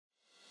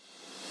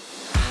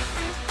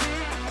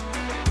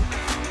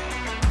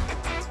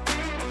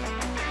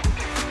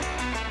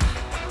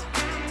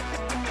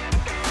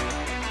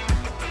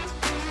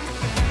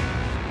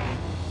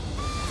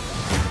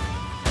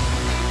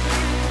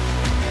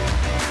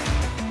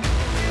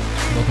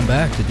Welcome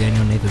back to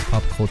Daniel and Nathan's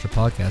Pop Culture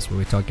Podcast, where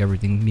we talk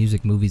everything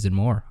music, movies, and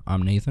more.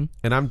 I'm Nathan.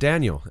 And I'm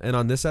Daniel. And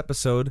on this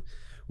episode,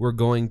 we're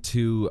going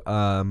to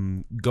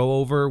go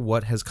over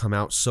what has come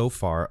out so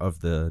far of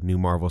the new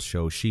Marvel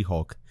show,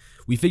 She-Hulk.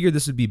 We figured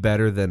this would be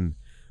better than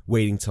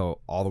waiting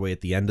till all the way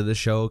at the end of the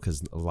show,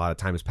 because a lot of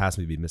time has passed.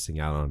 We'd be missing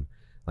out on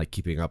like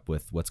keeping up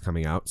with what's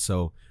coming out.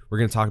 So we're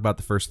going to talk about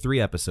the first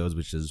 3 episodes,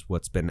 which is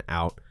what's been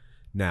out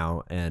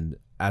now. And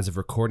as of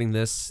recording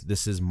this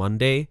is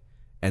Monday.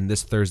 And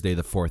this Thursday,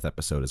 the 4th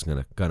episode is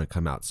gonna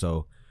come out.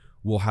 So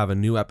we'll have a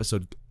new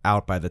episode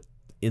out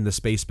in the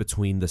space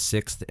between the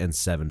 6th and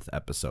 7th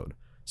episode.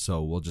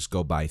 So we'll just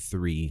go by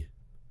 3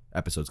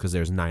 episodes because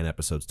there's 9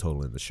 episodes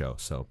total in the show.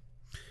 So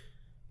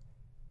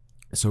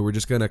we're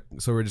just gonna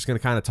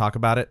kind of talk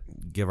about it,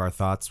 give our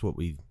thoughts, what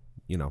we,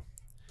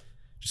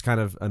 just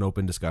kind of an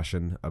open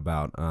discussion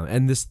about.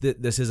 And this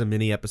is a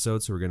mini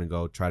episode, so we're gonna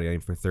go try to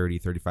aim for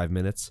 35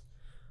 minutes,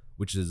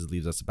 which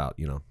leaves us about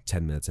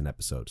 10 minutes an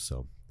episode.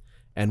 So.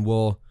 And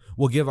we'll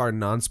give our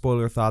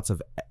non-spoiler thoughts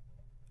of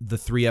the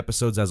 3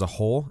 episodes as a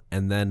whole,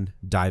 and then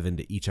dive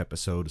into each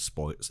episode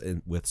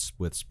with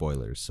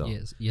spoilers. So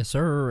yes,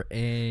 sir.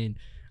 And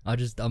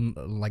I'm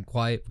like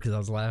quiet because I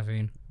was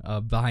laughing.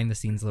 Behind the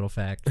scenes, little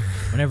fact: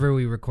 whenever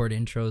we record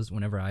intros,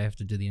 whenever I have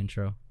to do the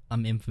intro,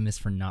 I'm infamous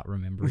for not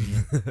remembering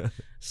it.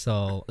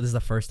 So this is the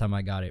first time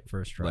I got it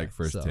first try,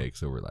 take.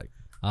 So we're like,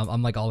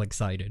 I'm like all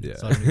excited. Yeah.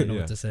 So I don't even know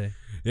what to say.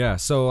 Yeah.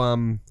 So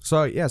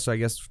I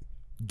guess.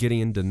 Getting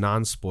into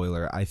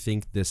non-spoiler, I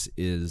think this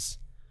is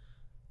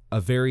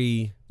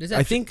it's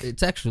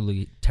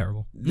actually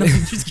terrible. No,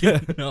 just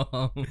kidding.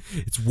 No.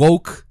 It's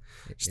woke.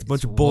 Just a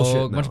bunch of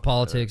bullshit. A bunch of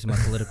politics, my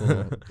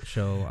political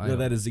show. No,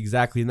 that is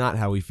exactly not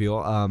how we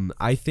feel.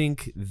 I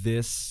think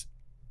the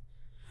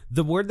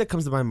word that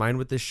comes to my mind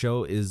with this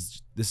show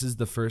is this is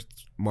the first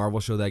Marvel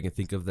show that I can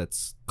think of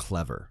that's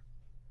clever.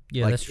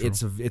 Yeah, that's true.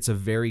 It's a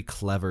very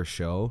clever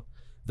show.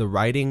 The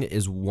writing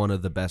is one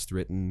of the best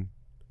written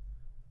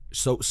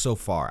so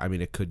far. I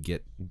mean, it could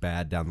get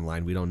bad down the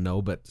line, we don't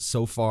know, but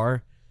so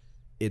far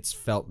it's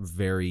felt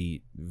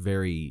very,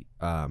 very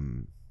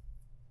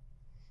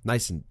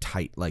nice and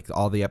tight. Like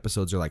all the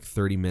episodes are like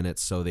 30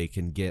 minutes, so they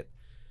can get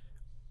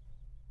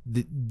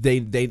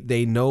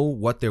they know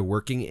what they're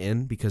working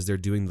in because they're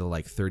doing the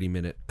like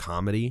 30-minute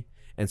comedy,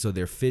 and so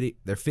they're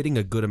fitting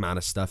a good amount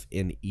of stuff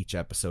in each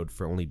episode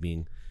for only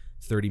being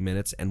 30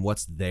 minutes, and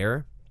what's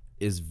there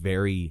is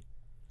very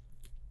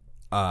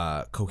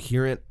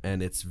coherent,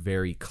 and it's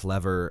very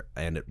clever,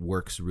 and it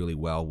works really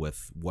well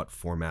with what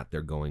format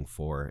they're going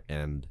for.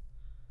 And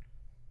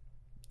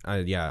I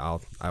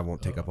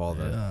won't take up all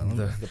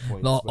the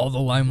points, all the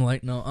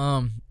limelight.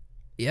 No,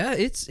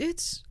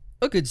 it's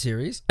a good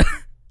series.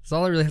 It's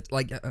all I really have to,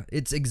 like.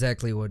 It's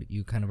exactly what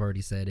you kind of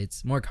already said.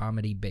 It's more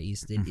comedy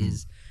based. It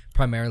is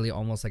primarily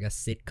almost like a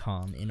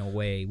sitcom in a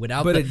way,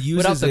 without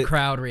the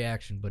crowd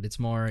reaction. But it's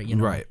more,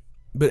 right.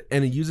 But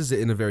it uses it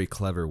in a very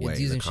clever way.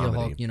 It's using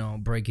She-Hulk,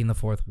 breaking the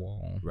 4th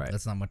wall. Right.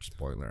 That's not much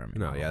spoiler. I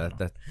mean,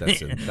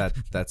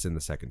 that's in the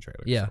second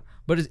trailer. Yeah, so.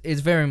 But it's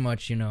very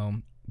much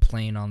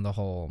playing on the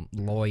whole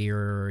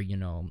lawyer,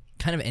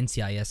 kind of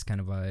NCIS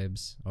kind of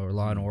vibes, or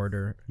Law and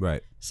Order.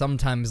 Right.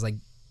 Sometimes like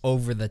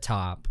over the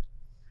top,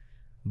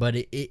 but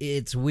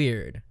it's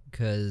weird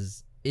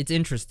because it's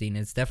interesting.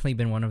 It's definitely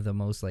been one of the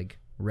most like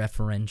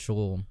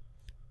referential,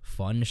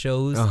 fun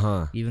shows,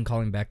 even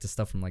calling back to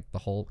stuff from like the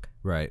Hulk,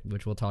 right,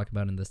 which we'll talk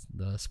about in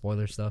the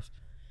spoiler stuff.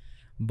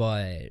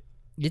 But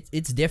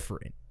it's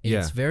different.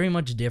 It's very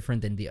much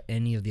different than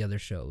any of the other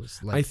shows.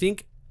 Like, I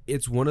think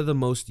it's one of the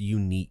most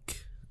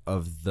unique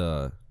of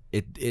the.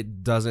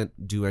 It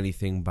doesn't do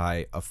anything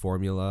by a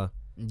formula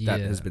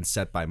that has been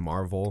set by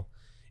Marvel.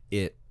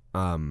 The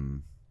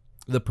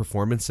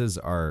performances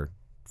are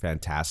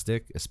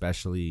fantastic,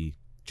 especially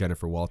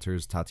Jennifer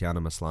Walters,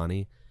 Tatiana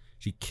Maslany.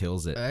 She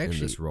kills it in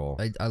this role.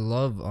 I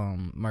love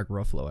Mark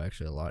Ruffalo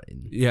actually a lot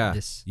in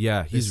this.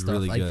 Yeah, he's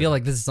really good. I feel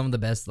like this is some of the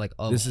best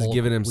of this is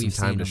giving him some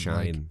time to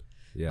shine.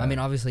 I mean,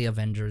 obviously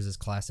Avengers is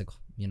classic,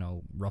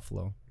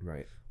 Ruffalo.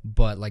 Right.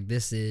 But like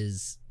this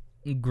is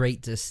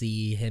great to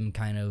see him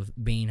kind of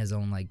being his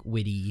own like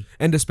witty,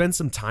 and to spend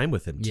some time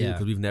with him too,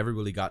 because we've never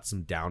really got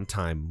some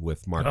downtime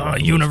with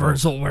Mark.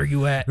 Universal, where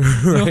you at?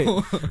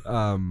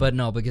 Right. But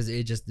no, because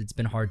it's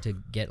been hard to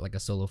get like a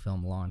solo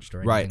film launched or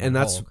anything. Right,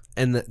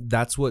 and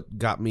that's what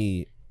got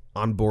me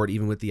on board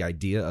even with the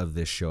idea of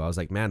this show. I was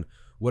like, man,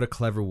 what a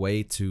clever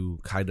way to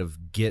kind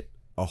of get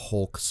a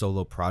Hulk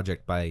solo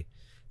project by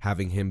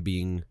having him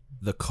being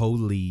the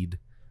co-lead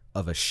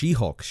of a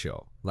She-Hulk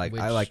show. Like,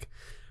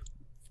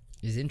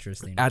 is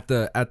interesting. At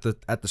the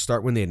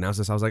start when they announced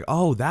this, I was like,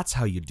 oh, that's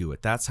how you do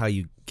it. That's how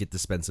you get to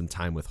spend some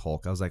time with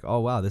Hulk. I was like, oh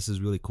wow, this is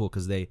really cool,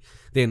 because they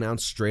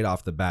announced straight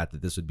off the bat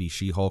that this would be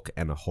She-Hulk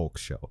and a Hulk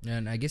show.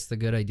 And I guess the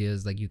good idea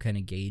is like you kind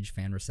of gauge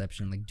fan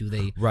reception. Like, do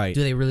they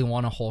really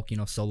want a Hulk,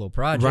 solo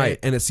project? Right.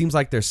 And it seems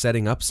like they're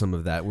setting up some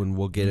of that when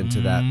we'll get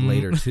into that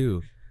later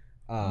too.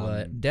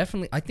 But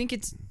definitely, I think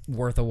it's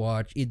worth a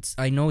watch.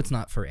 I know it's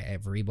not for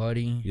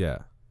everybody. Yeah.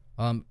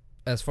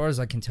 As far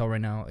as I can tell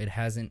right now, it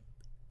hasn't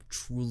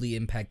truly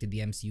impacted the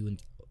MCU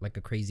like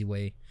a crazy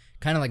way,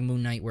 kind of like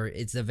Moon Knight, where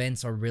its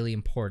events are really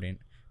important,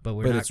 but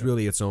it's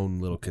really its own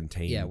little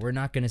contained. Yeah, we're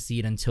not gonna see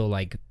it until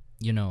like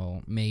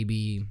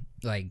maybe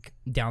like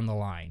down the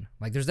line.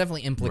 Like there's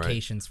definitely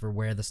implications for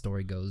where the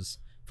story goes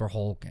for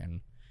Hulk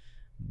and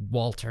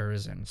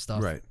Walters and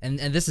stuff. Right. And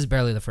this is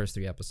barely the first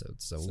 3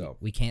 episodes, so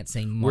we can't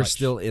say much. We're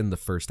still in the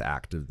first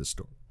act of the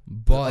story.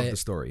 But of the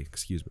story,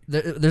 excuse me.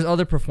 There's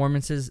other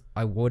performances.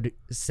 I would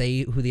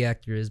say who the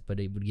actor is, but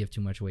it would give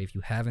too much away if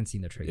you haven't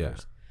seen the trailers.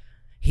 Yeah.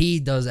 He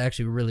does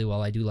actually really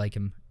well. I do like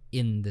him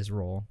in this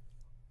role.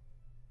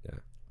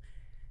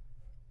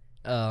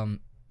 Yeah.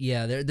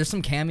 Yeah, there's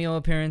some cameo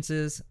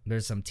appearances.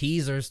 There's some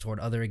teasers toward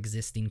other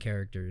existing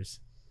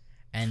characters.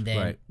 And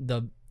then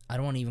I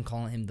don't want to even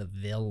call him the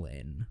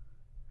villain,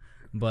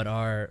 but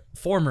our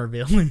former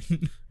villain.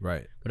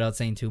 Right. Without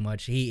saying too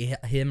much,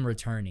 him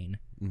returning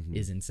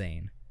is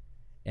insane.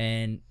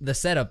 And the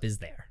setup is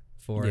there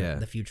for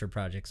the future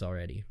projects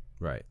already.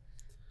 Right.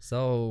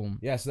 So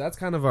so that's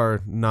kind of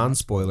our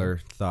non-spoiler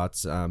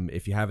thoughts.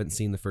 If you haven't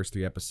seen the first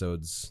 3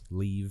 episodes,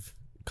 leave,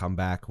 come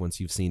back once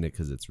you've seen it,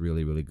 because it's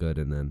really, really good,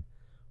 and then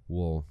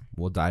we'll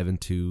dive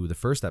into the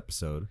first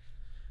episode.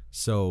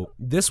 So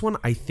this one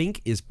I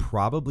think is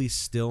probably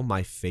still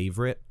my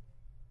favorite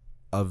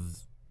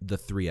of the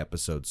 3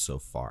 episodes so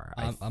far.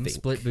 I'm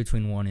split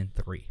between 1 and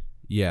 3.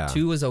 Yeah.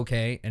 2 was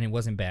okay, and it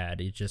wasn't bad.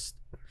 It just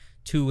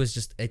 2 was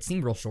just, it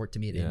seemed real short to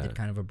me. It ended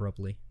kind of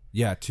abruptly.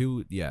 Yeah,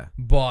 2. Yeah.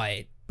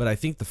 But I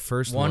think the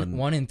first one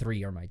 1 and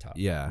 3 are my top.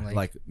 Yeah.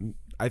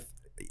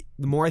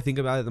 The more I think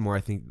about it, the more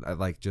I think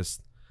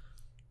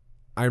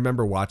I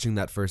remember watching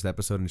that first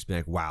episode and just being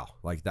like, wow,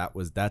 like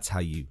that's how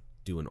you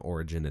do an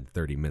origin in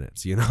 30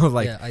 minutes,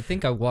 yeah, I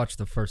think I watched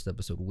the first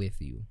episode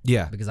with you.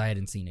 Yeah. Because I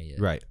hadn't seen it yet.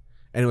 Right.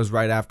 And it was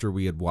right after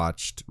we had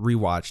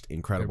rewatched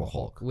Incredible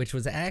Hulk, which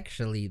was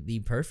actually the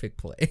perfect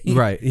play.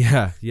 Right.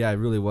 Yeah. Yeah, it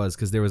really was,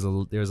 because there was a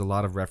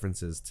lot of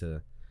references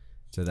to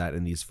that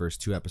in these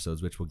first 2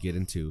 episodes, which we'll get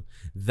into.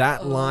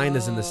 That line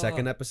is in the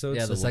second episode.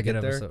 Yeah, so the second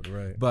episode,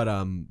 right. But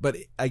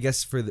I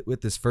guess with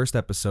this first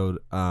episode,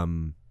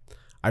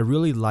 I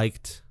really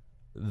liked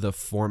the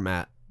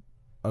format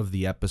of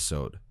the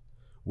episode,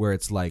 where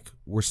it's like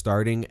we're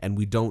starting and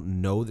we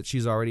don't know that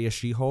she's already a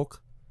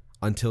She-Hulk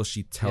until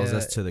she tells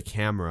us to the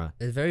camera.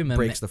 It's very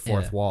breaks the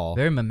fourth wall.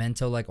 Very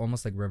Memento, like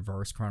almost like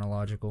reverse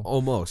chronological.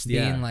 Almost,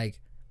 yeah. Being like,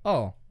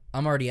 oh,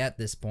 I'm already at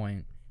this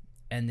point,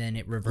 and then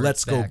it reverts.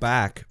 Let's go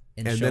back,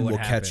 and then we'll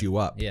catch you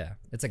up. Yeah,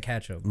 it's a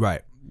catch up.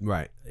 Right.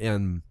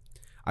 And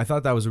I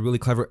thought that was a really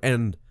clever.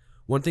 And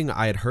one thing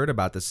I had heard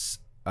about this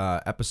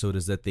episode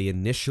is that they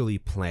initially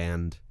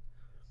planned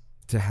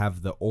to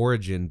have the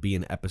origin be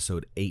in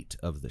episode 8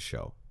 of the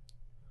show.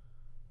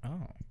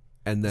 Oh.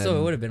 And then, so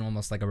it would have been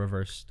almost like a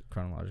reversed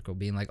chronological,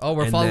 being like, oh,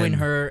 we're following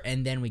her,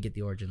 and then we get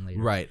the origin later.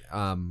 Right.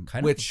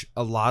 Which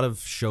a lot of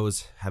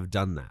shows have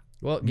done that.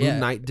 Well, Moon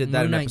Knight did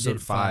that in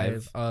episode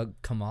 5.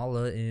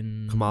 Kamala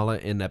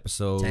in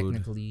episode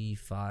technically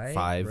 5,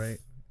 right?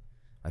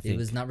 I think it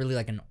was not really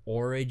like an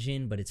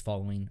origin, but it's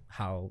following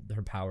how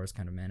her powers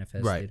kind of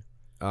manifested, right?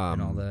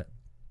 And all that.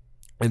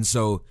 And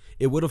so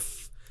it would have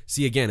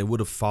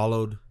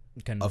followed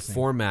kind of a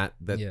format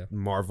that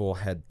Marvel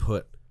had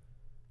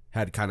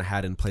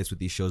had in place with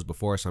these shows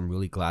before. So I'm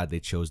really glad they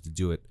chose to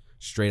do it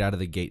straight out of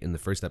the gate in the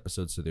first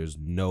episode. So there's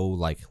no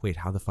like, wait,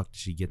 how the fuck did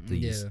she get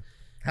these?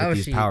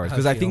 These powers?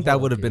 Because I think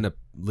that would have been a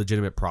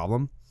legitimate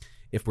problem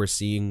if we're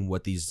seeing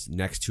what these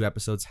next 2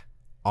 episodes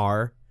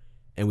are,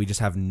 and we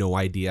just have no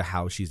idea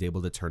how she's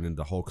able to turn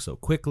into Hulk so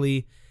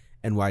quickly,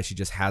 and why she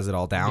just has it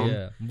all down.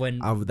 Yeah,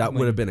 that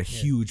would have been a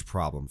huge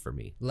problem for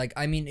me. Like,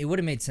 I mean, it would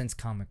have made sense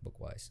comic book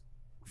wise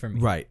for me,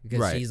 right?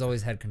 Because she's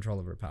always had control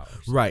of her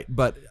powers, right?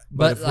 But if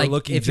like, we're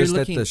looking just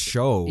at the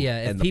show,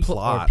 and the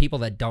plot, or people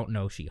that don't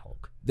know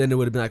She-Hulk, then it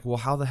would have been like, well,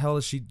 how the hell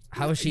is she?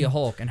 How is she a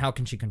Hulk, and how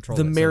can she control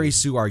the Mary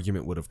Sue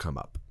argument would have come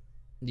up?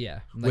 Yeah,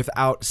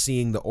 without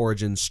seeing the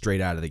origin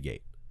straight out of the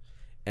gate.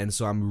 And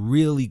so I'm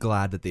really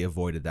glad that they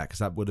avoided that, because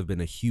that would have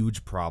been a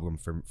huge problem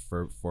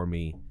for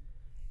me.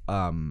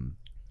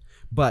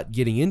 But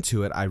getting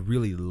into it, I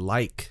really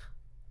like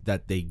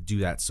that they do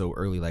that so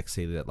early. Like,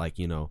 say that, like,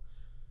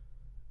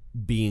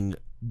 being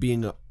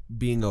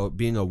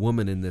a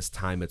woman in this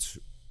time,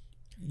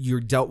 you're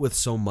dealt with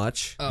so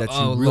much that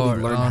you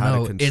really learn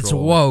how to control. It's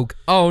woke.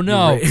 Oh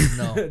no,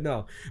 right?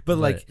 No. But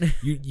like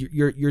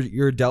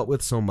you're dealt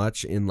with so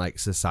much in like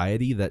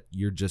society that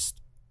you're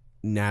just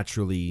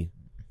naturally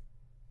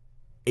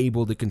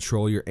able to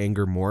control your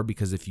anger more,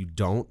 because if you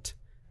don't,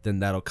 then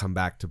that'll come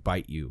back to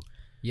bite you.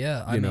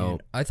 Yeah, I mean,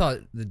 I thought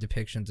the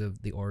depictions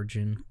of the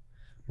origin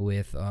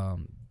with well,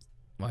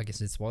 I guess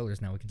it's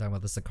spoilers now. We can talk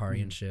about the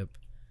Sicarian ship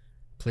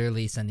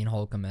clearly sending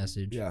Hulk a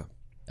message. Yeah.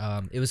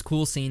 It was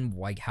cool seeing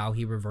like how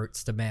he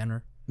reverts to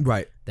Banner.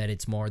 Right. That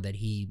it's more that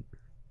he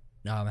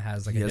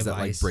has like he a has device,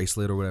 that like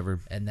bracelet or whatever,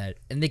 and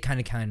they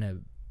kind of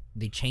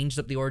they changed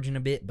up the origin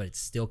a bit, but it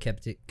still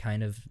kept it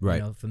kind of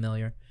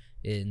familiar.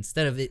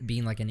 Instead of it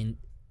being like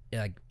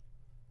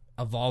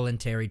a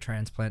voluntary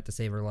transplant to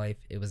save her life,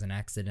 it was an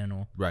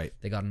accidental. Right.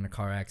 They got in a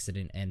car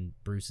accident and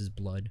Bruce's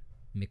blood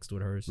mixed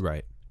with hers.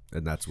 Right.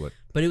 And that's what.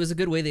 But it was a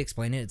good way they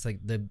explain it. It's like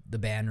the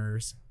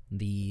Banners,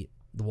 the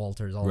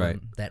Walters, all Right.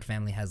 of them, that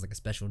family has like a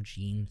special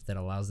gene that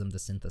allows them to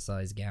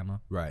synthesize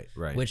gamma. Right.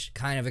 Which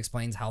kind of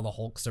explains how the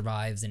Hulk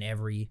survives in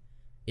every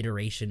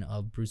iteration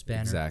of Bruce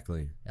Banner.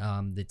 Exactly.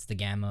 It's the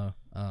gamma.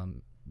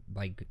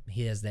 Like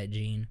he has that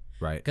gene.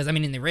 Right. Because I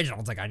mean, in the original,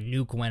 it's like a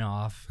nuke went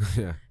off,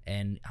 Yeah.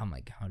 and I'm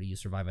like, how do you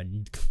survive a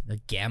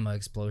gamma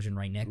explosion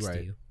right next to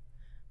Right. you?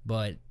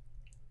 But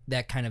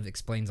that kind of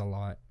explains a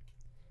lot.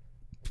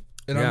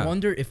 And Yeah. I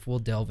wonder if we'll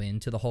delve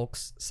into the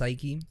Hulk's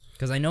psyche,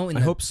 because I know I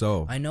hope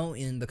so. I know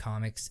in the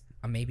comics,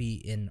 maybe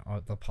in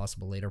the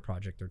possible later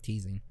project they're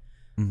teasing,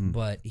 Mhm.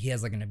 but he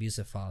has like an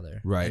abusive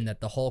father, Right. And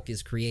that the Hulk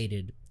is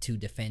created to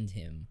defend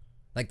him,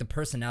 like the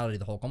personality of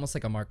the Hulk, almost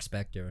like a Mark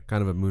Spector.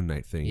 Kind of a Moon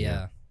Knight thing.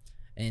 Yeah.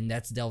 And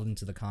that's delved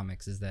into the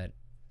comics, is that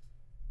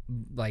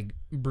like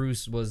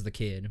Bruce was the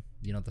kid,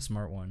 the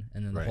smart one,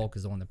 and then the Right. Hulk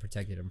is the one that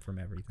protected him from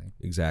everything.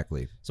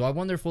 Exactly. So I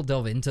wonder if we'll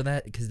delve into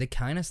that, because they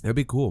kind of That'd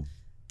be cool.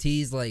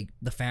 tease like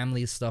the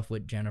family stuff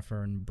with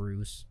Jennifer and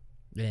Bruce.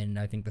 And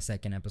I think the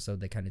second episode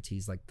they kind of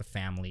tease like the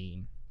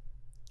family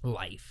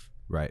life,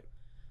 Right.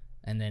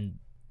 and then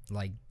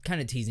like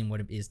kind of teasing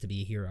what it is to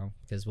be a hero,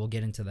 because we'll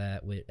get into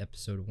that with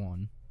episode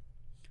 1.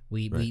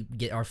 We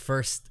get our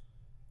first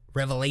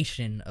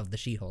revelation of the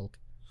She-Hulk.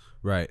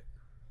 Right.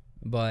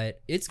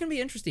 But it's gonna be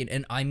interesting,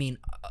 and I mean,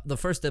 the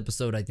first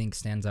episode I think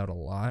stands out a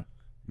lot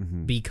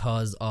Mhm.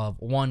 because of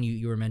one,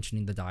 you were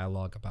mentioning the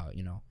dialogue about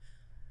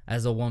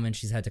as a woman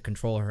she's had to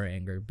control her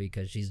anger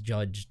because she's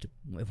judged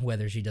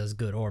whether she does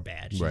good or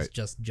bad. She's Right.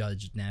 just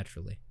judged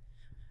naturally,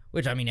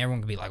 which I mean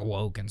everyone can be like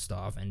woke and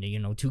stuff, and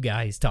two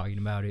guys talking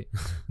about it,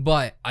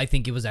 but I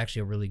think it was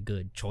actually a really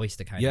good choice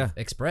to kind of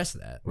express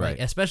that, Right. like,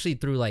 especially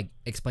through like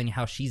explaining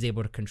how she's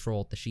able to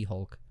control the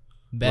She-Hulk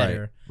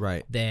better.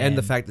 Right. Than, And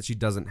the fact that she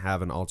doesn't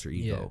have an alter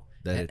ego.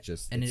 That and, it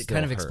just. and it's it kind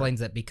still of her. explains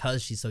that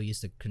because she's so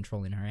used to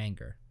controlling her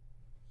anger,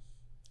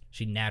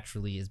 she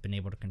naturally has been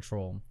able to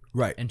control,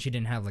 Right. and she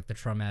didn't have like the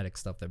traumatic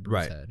stuff that Bruce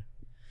Right. had.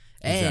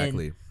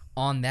 Exactly. And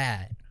on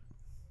that,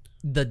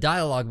 the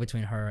dialogue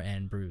between her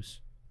and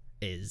Bruce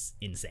is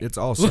insane. It's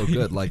all so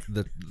good. Like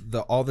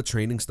the all the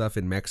training stuff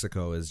in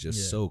Mexico is just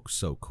Yeah.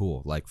 so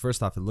cool. Like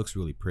first off, it looks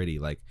really pretty.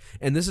 Like,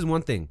 and this is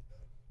one thing.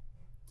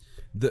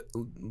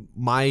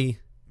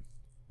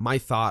 My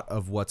thought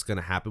of what's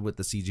gonna happen with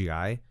the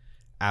CGI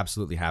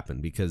absolutely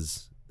happened,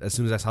 because as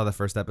soon as I saw the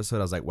first episode,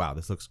 I was like, wow,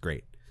 this looks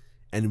great.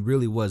 And it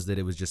really was that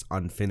it was just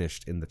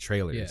unfinished in the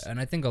trailers. Yeah, and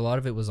I think a lot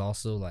of it was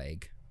also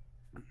like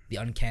the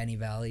uncanny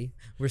valley.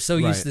 We're so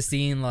used Right. to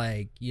seeing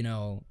like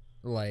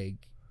like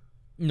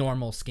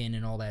normal skin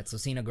and all that, so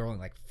seeing a girl in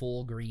like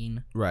full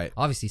green, Right.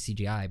 obviously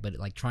CGI, but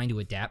like trying to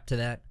adapt to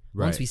that.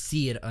 Once Right. we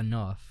see it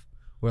enough,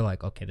 we're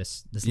like, okay,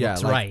 this Yeah,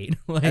 looks like, right.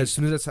 Like, as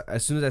soon as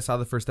I saw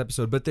the first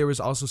episode, but there was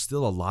also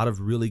still a lot of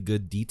really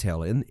good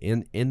detail in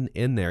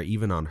there,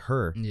 even on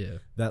her. yeah,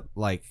 That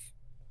like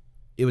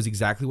it was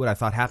exactly what I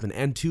thought happened,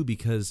 and two,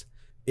 because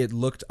it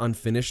looked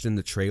unfinished in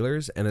the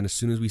trailers, and then as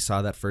soon as we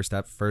saw that first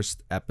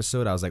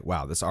episode, I was like,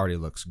 wow, this already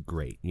looks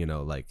great.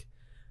 Like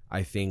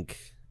I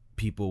think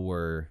people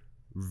were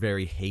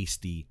very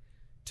hasty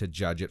to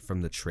judge it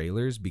from the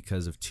trailers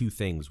because of two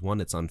things: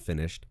 one, it's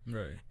unfinished,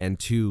 right. and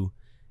two,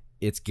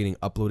 it's getting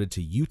uploaded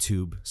to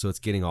YouTube, so it's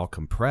getting all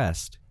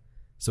compressed,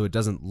 so it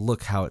doesn't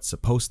look how it's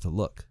supposed to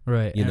look.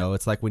 Right.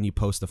 It's like when you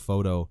post a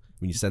photo,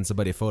 when you send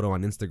somebody a photo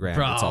on Instagram,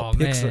 Bro, it's all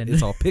man.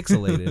 it's all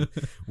pixelated.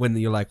 When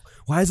you're like,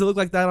 why does it look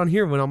like that on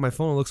here when on my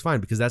phone it looks fine?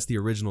 Because that's the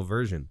original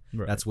version.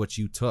 Right. That's what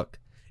you took.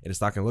 And it's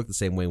not going to look the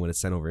same way when it's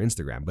sent over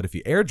Instagram. But if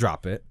you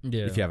airdrop it,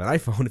 Yeah. if you have an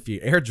iPhone, if you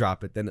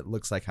airdrop it, then it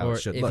looks like how Or it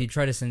should if look. you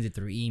try to send it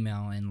through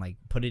email and like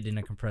put it in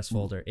a compressed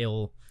folder,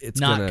 It's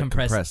not gonna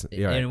compress,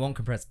 yeah, right. and it won't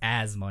compress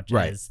as much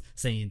Right. as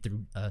sending it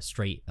through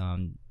straight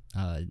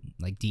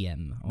like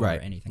DM or right,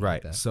 anything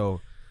right. like that.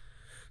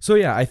 So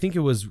yeah, I think it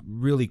was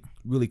really,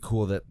 really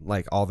cool that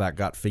like all that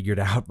got figured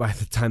out by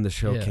the time the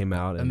show Yeah. came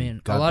out. And I mean,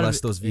 a God lot of bless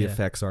it- those yeah.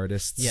 VFX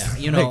artists.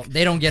 Yeah, Like,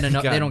 they don't get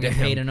enough. They don't get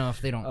paid goddamn. enough.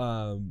 They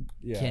don't.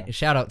 Yeah. Can't,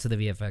 shout out to the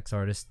VFX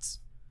artists.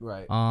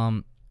 Right.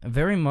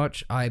 Very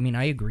much. I mean,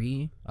 I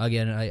agree.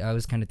 Again, I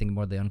was kind of thinking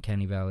more of the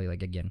uncanny valley.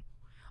 Like again,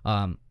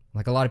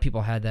 like a lot of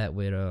people had that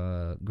with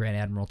Grand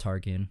Admiral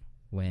Tarkin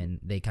when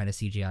they kind of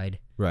CGI'd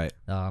Right.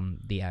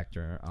 the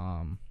actor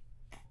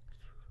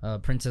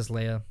Princess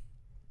Leia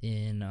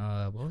in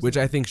what was Which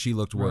it? I think she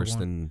looked Rogue worse One.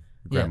 than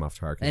Grand Moff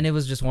Tarkin. And it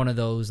was just one of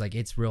those, like,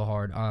 it's real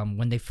hard.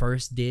 When they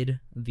first did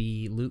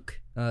the Luke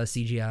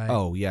CGI,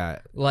 oh yeah,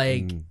 like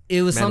in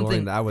it was Mandalorian,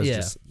 something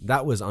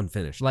that was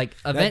unfinished. like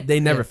They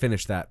never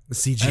finished that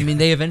CGI. I mean,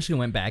 they eventually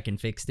went back and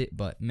fixed it,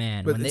 but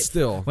man, but when it's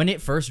still. when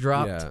it first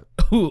dropped,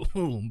 Yeah.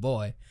 ooh,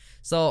 boy.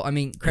 So I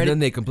mean, And credit. then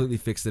they completely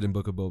fixed it in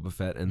Book of Boba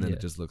Fett, and then Yeah.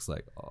 it just looks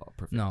like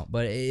perfect. No,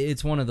 but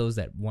it's one of those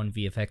that one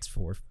VFX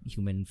for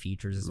human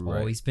features has Right.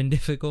 always been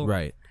difficult,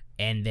 Right.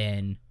 and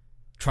then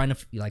trying to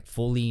like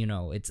fully,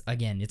 it's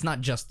again, it's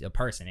not just a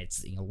person;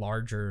 it's a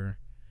larger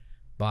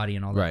body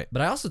and all that. Right.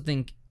 But I also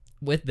think,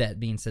 with that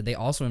being said, they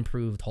also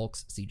improved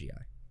Hulk's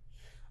CGI.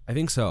 I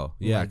think so.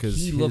 Yeah, Like,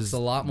 because he looks a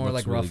lot more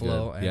like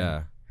Ruffalo. And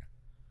Yeah.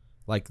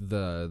 Like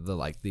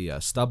the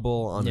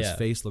stubble on his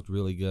face looked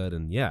really good,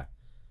 and yeah.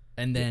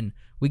 And then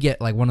we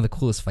get like one of the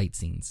coolest fight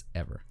scenes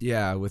ever.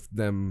 Yeah, with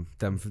them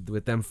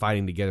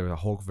fighting together, the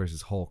Hulk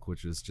versus Hulk,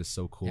 which is just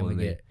so cool.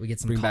 And we get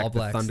some bring back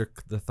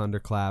callbacks. the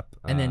thunderclap.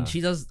 And then she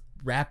does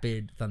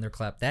rapid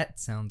thunderclap. That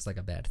sounds like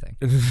a bad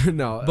thing.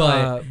 No,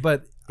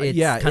 but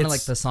it's kind of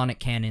like the sonic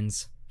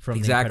cannons from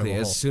exactly. The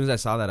Incredible As Hulk. soon as I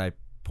saw that, I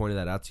pointed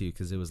that out to you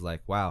because it was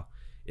like, wow,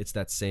 it's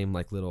that same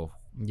like little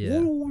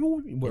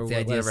It's the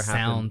idea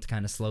sound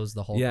kind of slows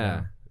the Hulk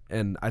down.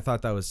 And I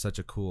thought that was such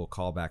a cool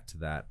callback to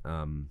that.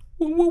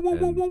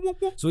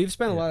 So we've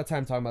spent a lot of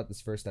time talking about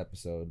this first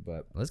episode,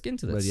 but let's get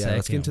into the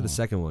the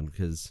second one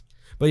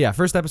but yeah,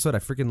 first episode I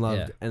freaking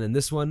loved, and then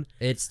this one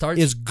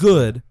is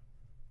good,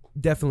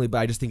 definitely, but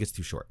I just think it's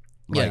too short.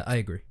 Yeah, I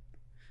agree.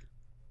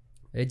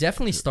 It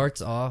definitely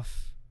starts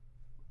off.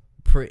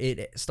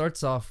 It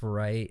starts off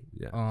right.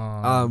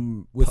 Yeah.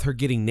 With her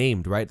getting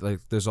named, right? Like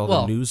there's all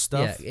the news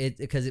stuff. Yeah,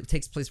 because it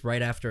takes place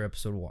right after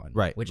episode 1,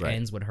 right? Which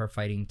ends with her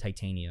fighting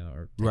Titania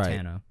or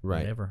Titana,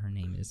 whatever her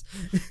name is.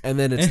 And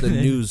then it's the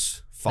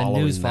news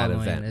following that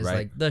event, is right?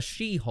 Like the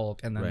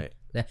She-Hulk, and then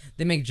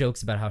they make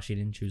jokes about how she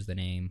didn't choose the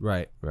name.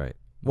 Right.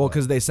 Well,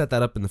 because they set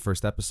that up in the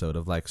first episode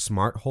of like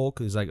Smart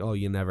Hulk is like, oh,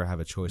 you never have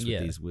a choice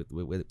with these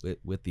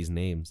with these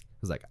names.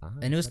 It was like,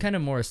 and it was kind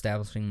of more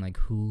establishing like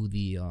who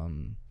the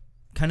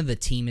kind of the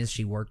team is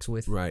she works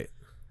with, right?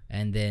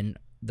 And then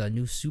the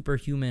new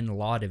Superhuman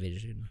Law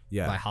Division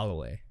by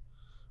Holloway.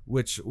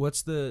 What's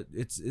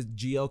it's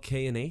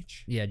GLK and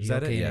H? Yeah,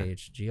 GLK and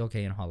H.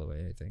 GLK and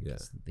Holloway, I think.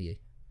 Yeah.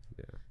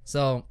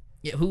 So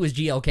who is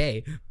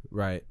GLK?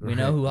 Right. We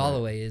know who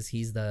Holloway is.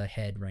 He's the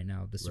head right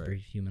now of the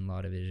Superhuman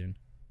Law Division.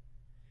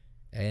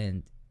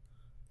 And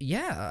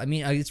yeah, I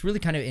mean, it's really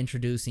kind of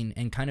introducing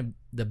and kind of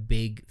the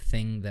big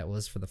thing that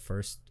was for the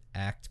first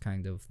act,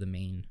 kind of the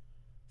main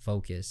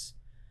focus.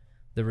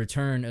 The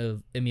return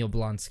of Emil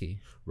Blonsky.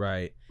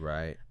 Right.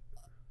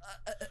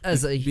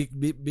 As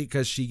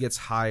because she gets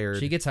hired.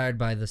 She gets hired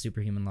by the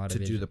Superhuman Law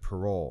Division to do the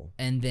parole.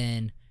 And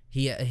then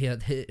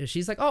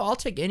she's like, "Oh, I'll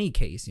take any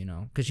case,"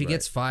 because she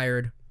gets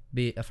fired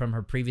from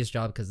her previous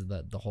job because of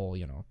the whole,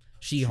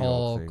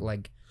 She-Hulk,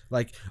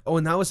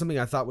 and that was something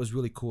I thought was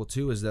really cool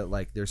too, is that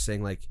like they're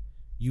saying like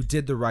you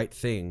did the right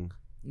thing,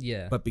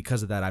 but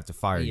because of that I have to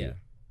fire you.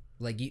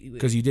 Like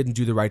because you didn't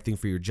do the right thing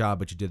for your job,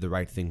 but you did the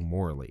right thing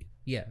morally.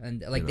 Yeah,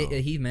 and like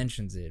he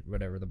mentions it.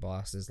 Whatever, the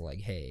boss is like,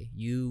 "Hey,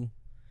 you,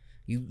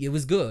 it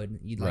was good.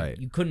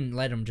 You couldn't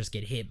let him just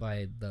get hit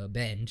by the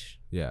bench.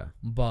 Yeah,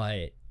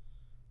 but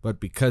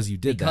because you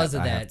did because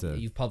of that,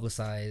 you've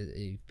publicized,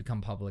 you've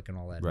become public and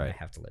all that. Right, and I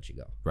have to let you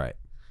go. Right.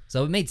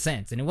 So it made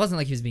sense, and it wasn't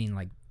like he was being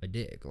like a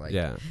dick. Like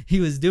he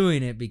was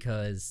doing it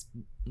because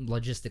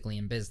logistically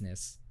in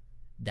business,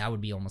 that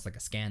would be almost like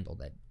a scandal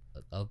that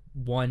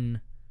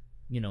one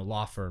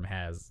law firm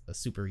has a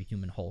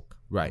Superhuman Hulk.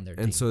 Right. On their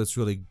team. So it's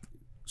really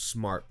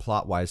smart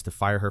plot wise to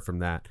fire her from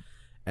that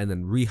and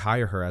then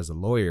rehire her as a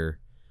lawyer,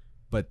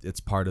 but it's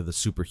part of the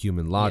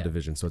Superhuman Law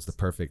Division. So it's the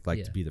perfect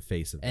to be the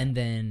face of that. And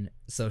then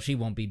so she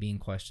won't be being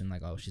questioned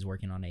like, oh, she's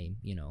working on a,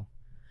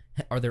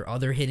 are there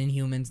other hidden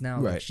humans now?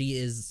 Right. Like, she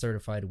is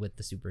certified with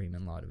the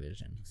Superhuman Law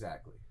Division.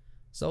 Exactly.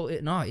 So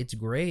it's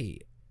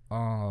great. As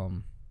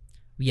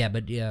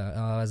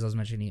I was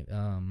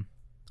mentioning,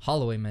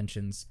 Holloway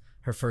mentions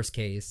her first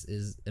case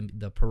is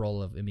the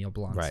parole of Emil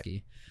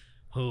Blonsky,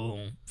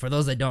 who, for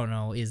those that don't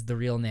know, is the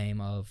real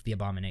name of the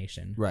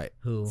Abomination. Right.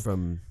 Who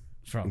from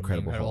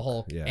Incredible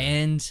Hulk. Yeah.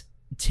 And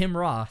Tim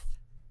Roth,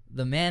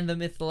 the man, the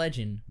myth, the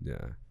legend,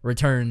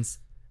 returns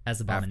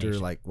as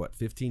Abomination. After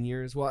 15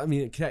 years? Well, I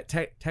mean,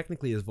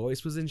 technically his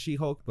voice was in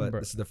She-Hulk, but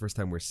this is the first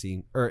time we're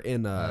seeing, or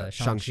in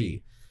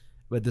Shang-Chi.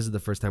 But this is the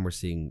first time we're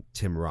seeing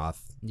Tim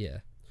Roth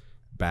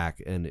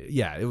back, and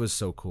it was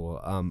so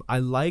cool. I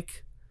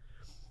like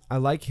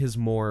his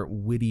more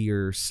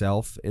wittier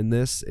self in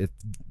this. It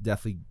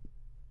definitely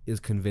is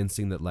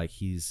convincing that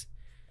he's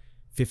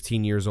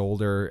 15 years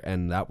older,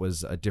 and that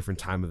was a different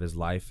time of his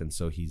life, and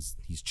so he's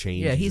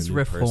changed. Yeah, he's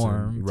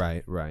reformed.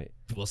 Person. Right.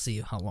 We'll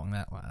see how long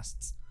that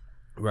lasts.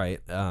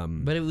 Right.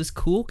 But it was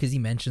cool because he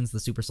mentions the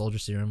super soldier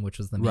serum, which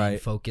was the main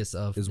focus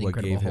of the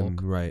Incredible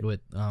Hulk,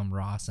 with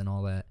Ross and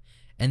all that.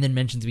 And then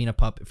mentions being a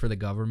puppet for the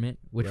government,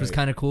 which was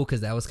kind of cool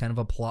because that was kind of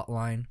a plot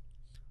line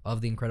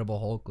of the Incredible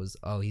Hulk was,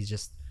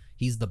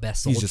 he's the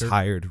best soldier. He's just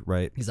hired,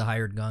 right? He's a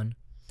hired gun.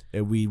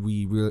 And we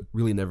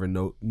really never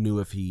knew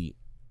if he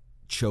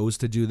chose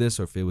to do this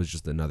or if it was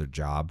just another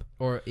job.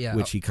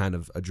 Which he kind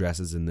of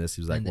addresses in this.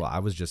 He was like, I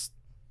was just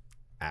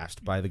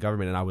asked by the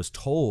government and I was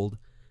told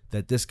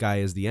that this guy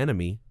is the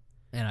enemy.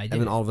 And I did.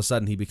 And then all of a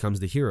sudden he becomes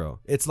the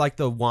hero. It's like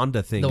the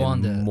Wanda thing in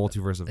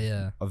Multiverse of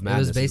Madness. It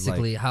was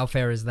basically, how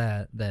fair is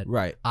that? That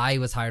right. I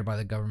was hired by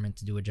the government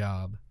to do a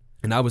job.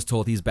 And I was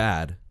told he's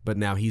bad, but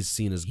now he's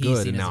seen as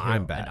good, and now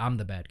I'm bad. And I'm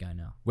the bad guy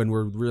now. When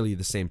we're really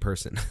the same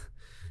person,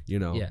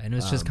 Yeah, and it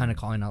was just kind of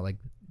calling out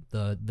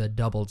the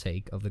double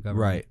take of the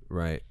government.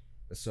 Right.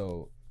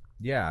 So,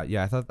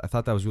 I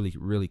thought that was really,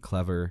 really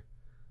clever.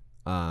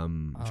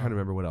 I'm trying to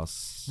remember what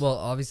else. Well,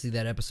 obviously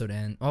that episode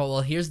ends. Oh,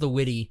 well, here's the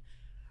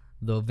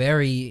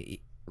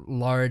very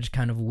large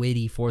kind of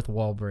witty fourth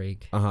wall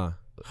break.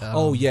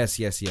 Oh yes.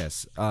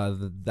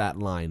 That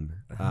line.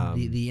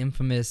 The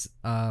infamous.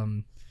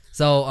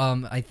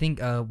 I think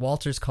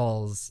Walters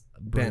calls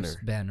Bruce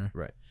Banner.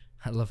 Right.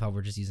 I love how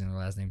we're just using their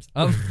last names.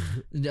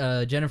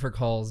 Jennifer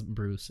calls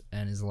Bruce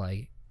and is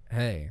like,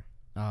 "Hey,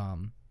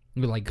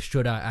 like,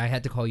 should I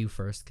had to call you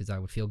first because I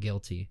would feel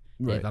guilty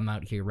if I'm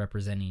out here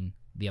representing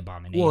the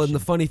abomination." Well, and the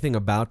funny thing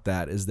about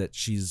that is that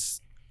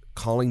she's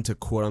calling to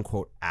quote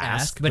unquote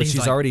ask, but she's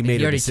like, already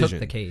made a decision. Took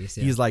the case.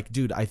 Yeah. He's like,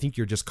 dude, I think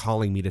you're just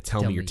calling me to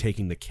tell me you're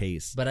taking the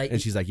case.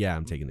 And she's like, yeah,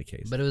 I'm taking the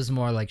case. But it was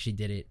more like she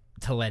did it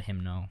to let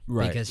him know,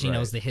 because she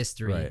knows the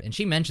history, and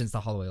she mentions the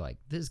Holloway, like,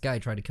 this guy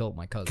tried to kill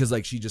my cousin. Because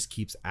like she just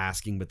keeps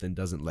asking, but then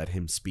doesn't let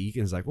him speak,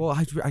 and is like, well,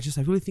 I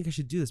really think I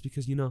should do this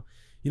because you know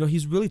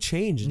he's really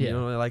changed,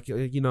 and,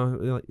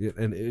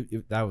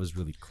 that was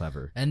really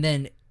clever. And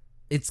then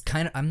it's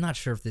kind of, I'm not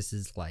sure if this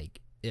is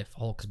like if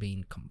Hulk's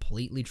being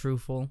completely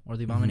truthful or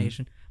the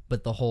abomination,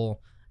 but the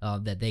whole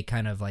that they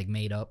kind of like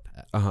made up,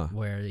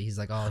 where he's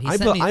like, oh,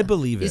 I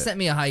believe he sent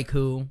me a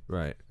haiku,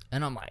 right?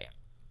 And I'm like,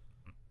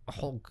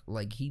 Hulk,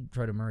 like, he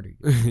tried to murder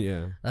you.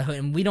 Yeah.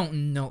 And we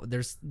don't know.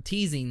 There's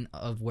teasing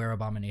of where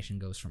Abomination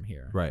goes from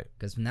here. Right.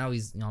 Because now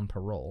he's on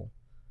parole.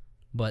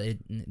 But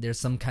there's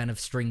some kind of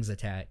strings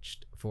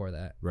attached for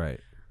that. Right.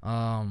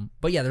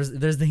 But yeah,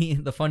 there's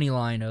the funny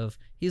line of,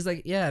 he's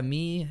like, yeah,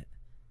 me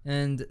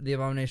and the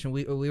Abomination,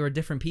 we were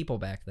different people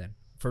back then.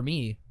 For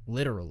me,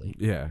 literally.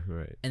 Yeah,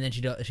 right. And then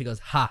she goes,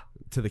 ha.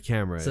 To the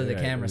camera. To the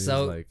camera.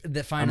 So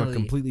like, finally, I'm a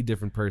completely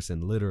different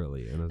person,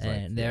 literally.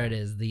 And, there it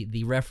is.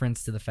 The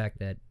reference to the fact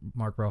that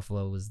Mark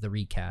Ruffalo was the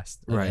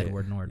recast of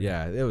Edward Norton.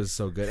 Yeah, it was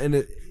so good.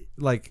 And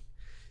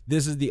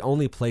this is the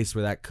only place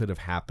where that could have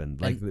happened.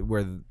 Like,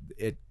 where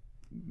it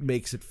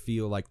makes it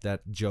feel like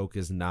that joke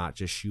is not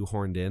just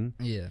shoehorned in.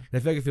 Yeah. And I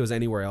feel like if it was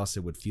anywhere else,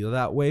 it would feel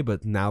that way.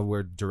 But now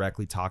we're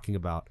directly talking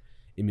about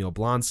Emil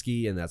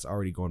Blonsky, and that's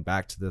already going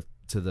back to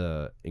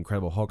the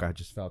Incredible Hulk. I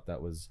just felt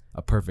that was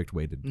a perfect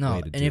way to do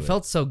it. And it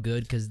felt so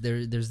good because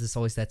there's this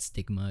always that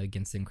stigma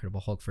against the Incredible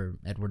Hulk for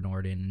Edward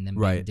Norton and them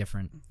being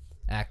different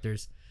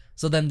actors.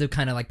 So them to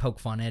kind of like poke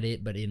fun at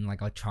it, but in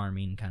like a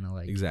charming kind of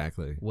like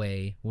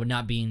way, we're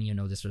not being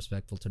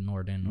disrespectful to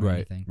Norton or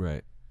anything.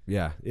 Right.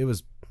 Yeah. It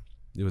was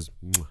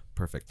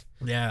perfect.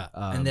 Yeah.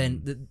 And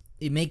then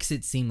it makes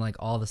it seem like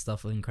all the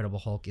stuff with Incredible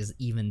Hulk is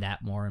even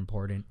that more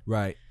important.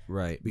 Right.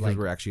 Because like,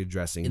 we're actually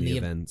addressing the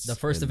events. The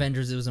first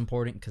Avengers, it was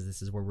important because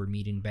this is where we're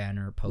meeting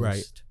Banner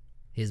post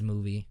his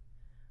movie.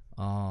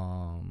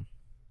 And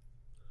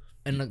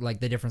like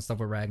the different stuff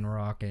with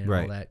Ragnarok and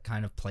all that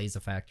kind of plays a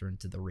factor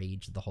into the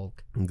rage of the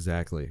Hulk.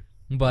 Exactly.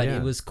 But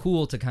it was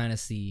cool to kind of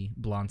see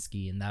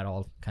Blonsky and that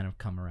all kind of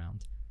come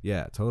around.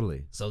 Yeah,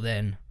 totally. So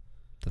then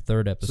the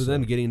third episode. So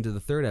then getting into the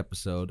third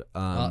episode.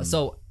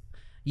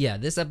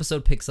 This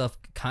episode picks up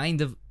kind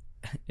of.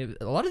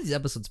 A lot of these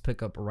episodes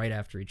pick up right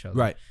after each other.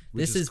 Right.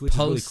 This is post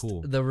really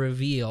cool. The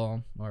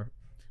reveal, or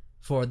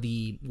for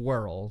the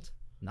world,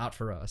 not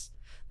for us,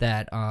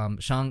 that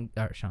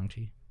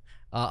Shang-Chi.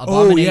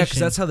 Abomination, because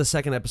that's how the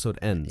second episode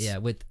ends. Yeah,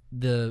 with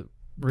the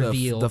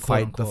reveal, the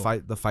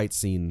fight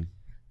scene.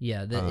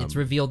 Yeah, it's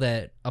revealed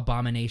that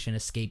Abomination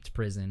escaped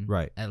prison.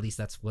 Right. At least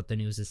that's what the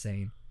news is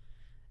saying.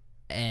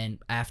 And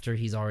after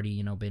he's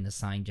already, been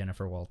assigned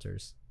Jennifer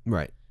Walters.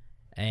 Right.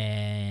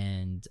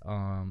 And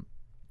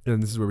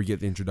this is where we get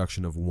the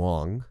introduction of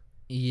Wong.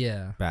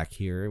 Yeah. Back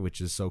here,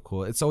 which is so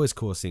cool. It's always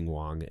cool seeing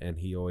Wong, and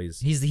he's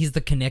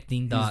the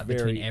connecting dot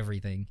between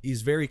everything.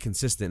 He's very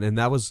consistent, and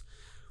that was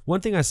one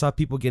thing I saw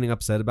people getting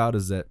upset about,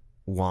 is that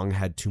Wong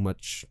had too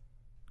much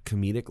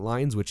comedic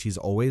lines, which he's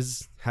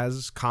always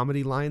has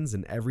comedy lines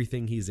in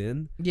everything he's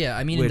in. Yeah,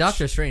 I mean, in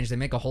Doctor Strange, they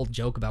make a whole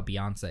joke about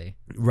Beyonce.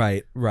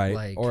 Right.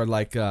 Or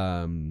like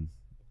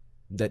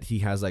that he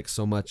has like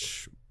so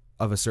much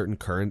of a certain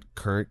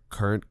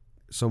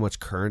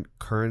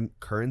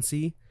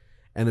currency,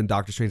 and then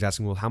Doctor Strange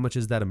asking, well, how much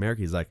is that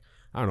American? He's like,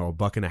 I don't know,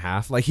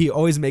 $1.50. Like, he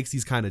always makes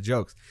these kind of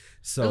jokes.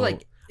 So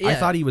I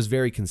thought he was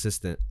very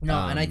consistent. No,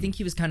 and I think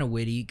he was kind of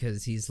witty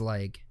because he's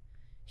like,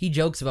 he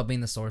jokes about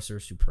being the Sorcerer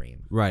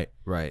Supreme. Right.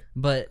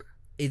 But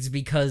it's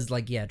because,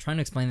 like, trying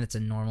to explain that to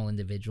normal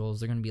individuals,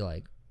 they're gonna be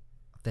like,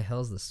 what the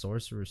hell is the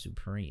Sorcerer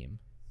Supreme?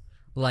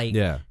 Like,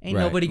 ain't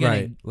nobody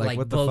gonna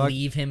like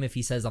believe him if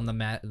he says I'm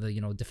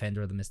the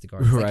defender of the Mystic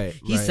Arts. Like,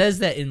 he says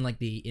that in like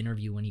the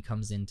interview when he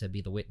comes in to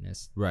be the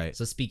witness. Right.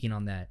 So speaking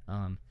on that,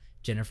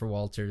 Jennifer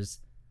Walters,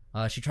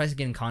 she tries to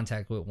get in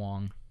contact with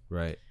Wong.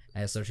 Right.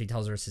 And so she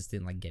tells her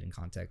assistant, like, get in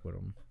contact with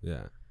him.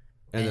 Yeah.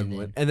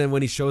 And then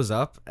when he shows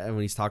up and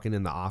when he's talking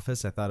in the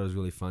office, I thought it was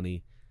really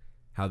funny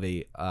how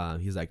they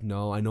he's like,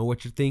 no, I know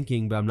what you're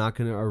thinking, but I'm not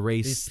gonna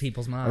erase these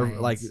people's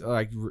minds,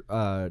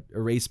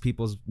 erase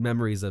people's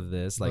memories of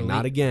this, like,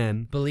 not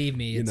again. Believe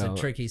me, it's a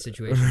tricky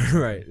situation.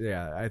 Right.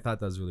 Yeah, I thought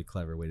that was a really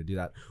clever way to do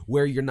that,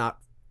 where you're not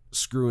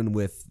screwing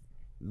with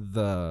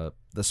the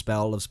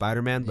spell of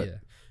Spider-Man, but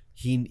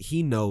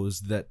he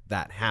knows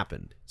that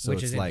happened, so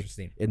which it's is like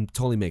interesting. It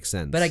totally makes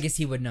sense. But I guess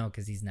he would know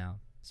because he's now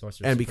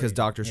Sorcerer and Supreme. Because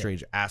Doctor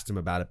Strange asked him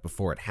about it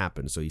before it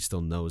happened, so he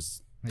still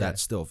knows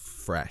that's still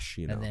fresh,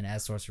 you know. And then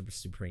as Sorcerer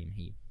Supreme,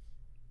 he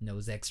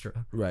knows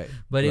extra. Right.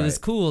 But it was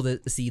cool to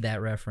see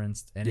that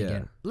referenced. And Yeah.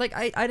 again, like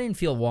I didn't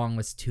feel Wong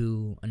was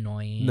too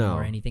annoying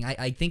or anything.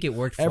 I think it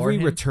worked for Every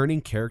him.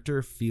 returning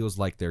character feels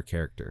like their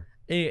character.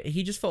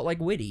 He just felt like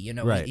witty, you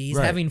know. Right. He's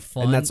having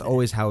fun, and that's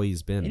always how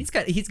he's been. And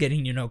he's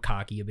getting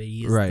cocky a bit.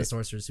 He is the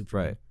Sorcerer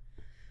Supreme. Right.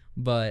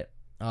 But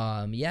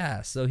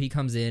yeah. So he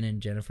comes in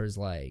and Jennifer's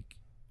like,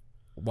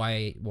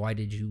 why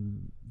did you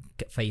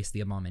face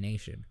the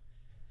abomination?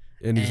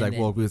 And he's And like,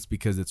 well, it's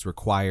because it's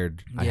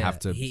required. I have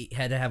to. He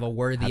had to have a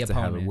worthy have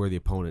opponent. to have a worthy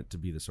opponent to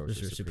be the Sorcerer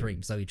Supreme.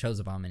 Supreme. So he chose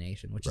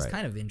Abomination, which is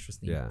kind of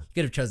interesting. Yeah. He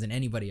could have chosen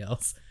anybody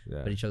else,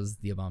 but he chose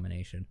the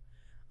Abomination.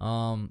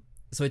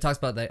 So he talks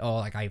about that. Oh,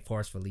 like I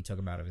forcefully took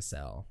him out of his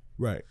cell,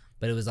 Right.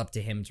 but it was up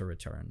to him to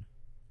return.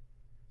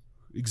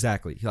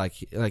 Exactly. Like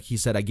he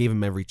said, I gave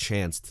him every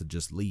chance to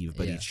just leave,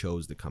 but he Yeah.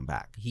 chose to come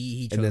back.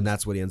 He chose And then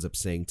that's what he ends up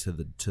saying to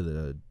the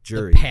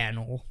jury. the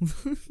panel,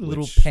 the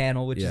little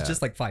panel, which is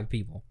just like 5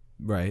 people.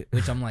 Right.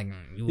 Which I'm like,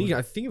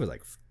 I think it was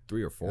like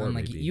 3 or 4. I'm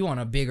like, maybe. you want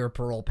a bigger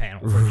parole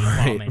panel for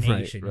the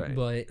Abomination. right.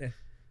 But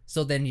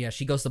so then,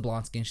 she goes to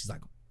Blonsky and she's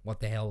like,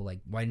 what the hell? Like,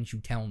 why didn't you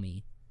tell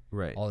me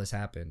Right. all this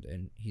happened?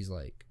 And he's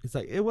like, It's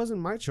like, it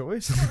wasn't my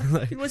choice.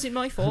 Like, it wasn't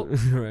my fault.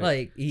 right.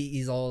 Like,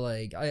 he's all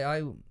like,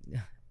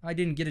 I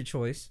didn't get a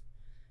choice.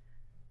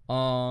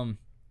 And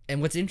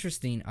what's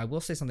interesting, I will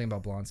say something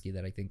about Blonsky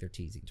that I think they're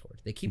teasing toward.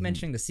 They keep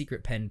mentioning the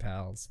secret pen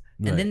pals.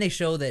 And then they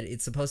show that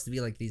it's supposed to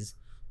be like these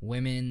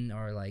women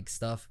or like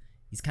stuff.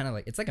 He's kind of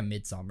like, it's like a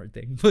Midsummer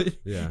thing, but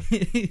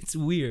it's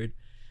weird.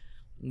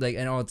 Like,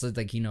 and it's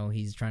like,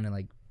 he's trying to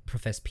like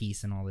profess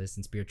peace and all this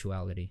and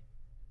spirituality.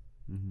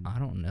 Mm-hmm. I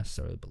don't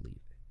necessarily believe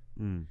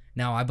it. Mm.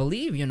 Now, I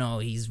believe,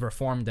 he's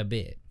reformed a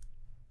bit.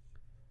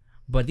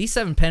 But these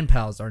 7 pen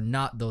pals are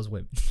not those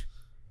women.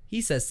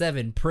 He says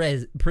 7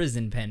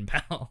 prison pen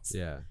pals.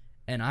 Yeah.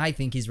 And I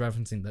think he's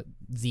referencing the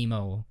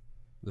Zemo,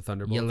 The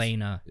Thunderbolts.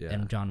 Yelena,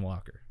 and John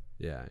Walker.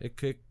 Yeah, it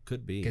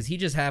could be. Because he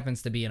just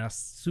happens to be in a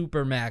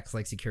super max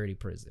like security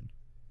prison.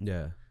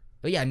 Yeah.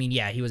 But yeah, I mean,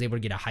 he was able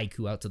to get a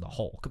haiku out to the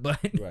Hulk. But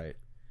Right.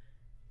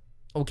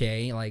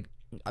 okay, like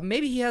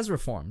maybe he has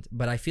reformed.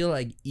 But I feel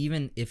like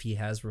even if he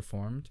has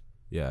reformed,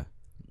 Yeah.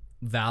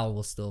 Val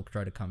will still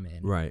try to come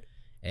in Right.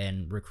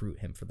 and recruit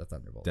him for the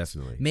Thunderbolts.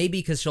 Definitely. Maybe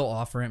because she'll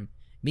offer him,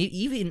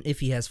 even if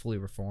he has fully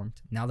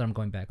reformed, now that I'm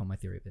going back on my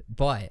theory of it,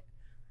 but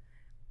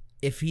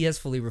if he has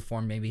fully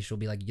reformed, maybe she'll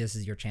be like, this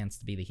is your chance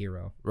to be the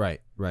hero.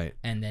 Right. Right.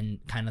 And then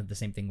kind of the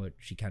same thing what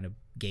she kind of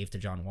gave to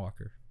John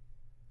Walker.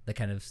 The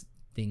kind of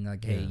thing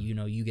like, hey,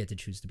 you get to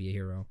choose to be a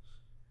hero.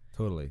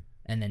 Totally.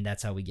 And then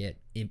that's how we get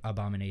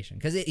Abomination.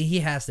 Because he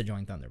has to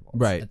join Thunderbolts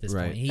Right. at this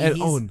Right. point.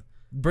 He's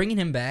bringing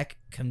him back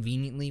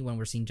conveniently when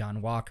we're seeing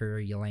John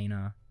Walker,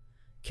 Yelena,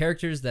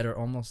 characters that are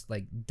almost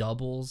like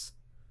doubles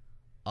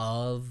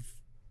of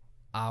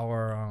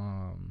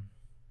our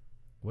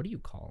what do you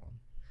call them?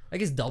 I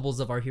guess doubles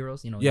of our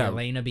heroes.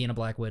 Yelena being a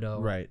Black Widow,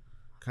 right.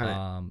 Kind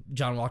of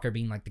John Walker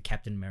being like the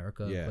Captain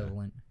America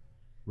equivalent.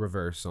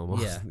 reverse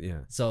almost. Yeah. Yeah.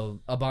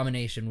 So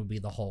Abomination would be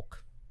the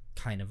Hulk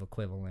kind of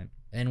equivalent,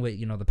 and with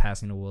the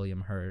passing of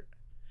William Hurt,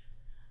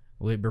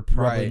 we're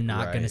probably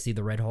not going to see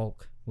the Red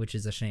Hulk, which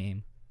is a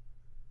shame.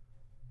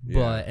 Yeah.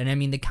 But and I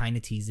mean they kind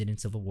of teased it in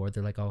Civil War.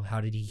 They're like, oh,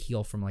 how did he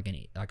heal from like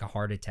a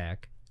heart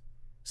attack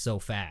so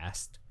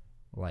fast?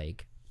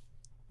 Like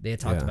they had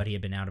talked about he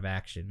had been out of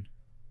action.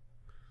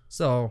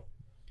 So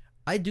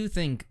I do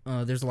think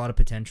there's a lot of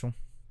potential.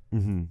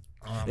 Mm-hmm.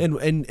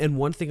 And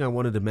one thing I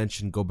wanted to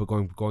mention,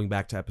 going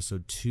back to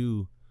episode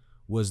 2,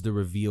 was the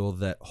reveal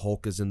that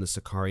Hulk is in the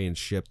Sicarian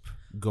ship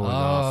going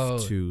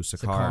off to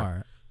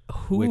Sakaar.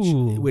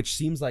 Which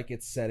seems like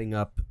it's setting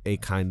up a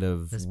kind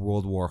of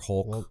World War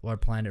Hulk or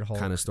Planet Hulk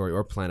kind of story,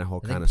 or Planet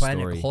Hulk kind of Planet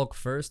story. Hulk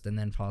first, and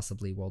then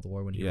possibly World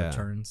War when he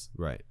returns.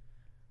 Right.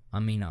 I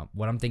mean,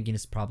 what I'm thinking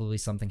is probably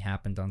something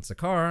happened on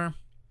Sakaar,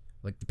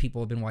 like the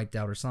people have been wiped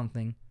out or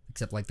something,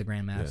 except like the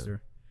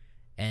Grandmaster,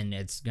 and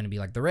it's gonna be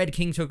like the Red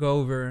King took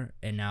over,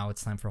 and now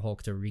it's time for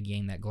Hulk to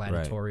regain that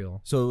gladiatorial.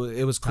 Right. So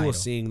it was cool title.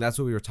 Seeing. That's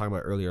what we were talking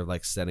about earlier,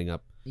 like setting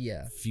up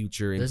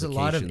future. There's a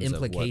lot of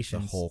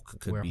implications of what the Hulk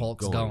could where be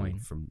Hulk's going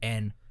from,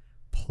 and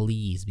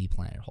please be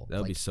Planet Hulk. That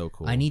would be so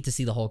cool. I need to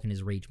see the Hulk in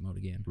his rage mode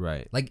again.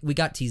 Right. Like we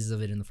got teases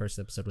of it in the first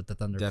episode with the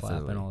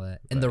thunderclap and all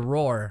that, and the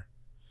roar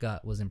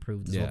was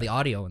improved as well. The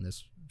audio in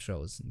this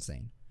show is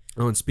insane.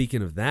 Oh, and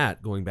speaking of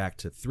that, going back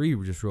to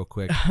 3 just real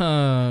quick,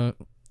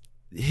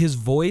 his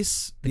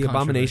voice, the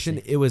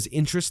Abomination, it was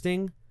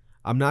interesting.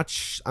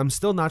 I'm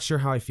still not sure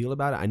how I feel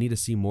about it. I need to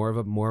see more of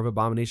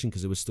Abomination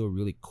because it was still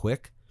really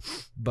quick.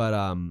 But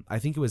I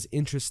think it was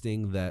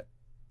interesting that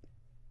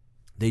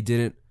they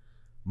didn't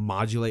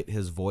modulate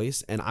his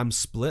voice, and I'm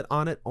split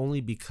on it only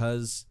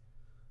because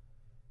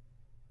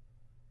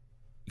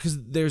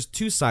there's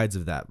 2 sides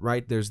of that,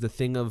 right? There's the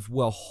thing of,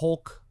 well,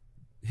 Hulk,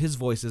 his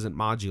voice isn't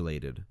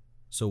modulated,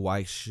 so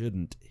why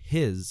shouldn't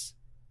his?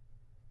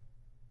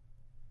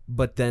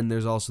 But then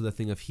there's also the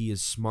thing of he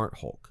is Smart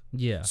Hulk.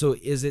 Yeah. So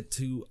is it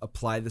to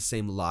apply the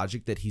same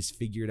logic that he's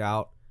figured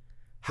out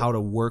how to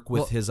work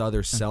with Well, his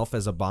other self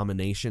as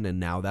Abomination, and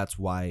now that's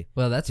why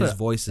Well, that's his what,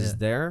 voice is yeah.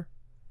 there.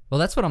 Well,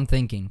 that's what I'm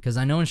thinking, because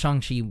I know in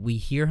Shang-Chi we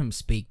hear him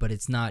speak, but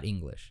it's not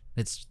English.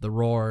 It's the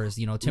roars.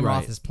 Tim Right.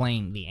 Roth is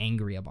playing the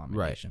angry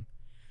Abomination.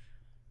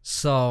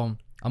 So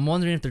I'm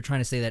wondering if they're trying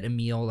to say that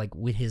Emil, like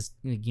with his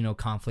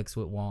conflicts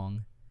with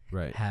Wong,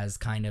 Right. has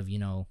kind of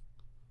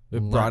It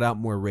brought out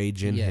more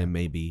rage in Yeah. him,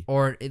 maybe.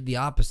 or the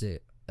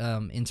opposite.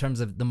 In terms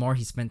of the more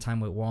he spent time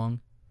with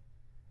Wong,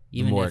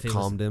 The more it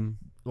calmed him.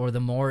 or the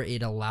more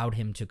it allowed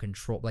him to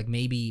control. Like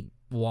maybe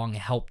Wong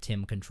helped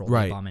him control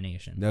Right. the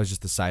Abomination. That was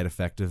just the side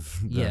effect of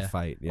the Yeah.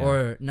 fight. Yeah.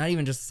 Or not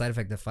even just the side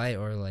effect of the fight,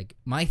 or like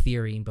my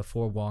theory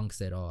before Wong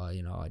said,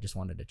 I just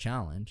wanted a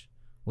challenge,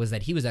 was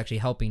that he was actually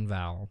helping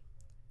Val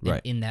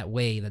Right. in that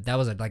way, that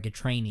was like a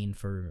training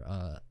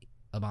for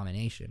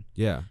Abomination.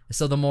 Yeah.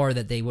 So the more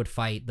that they would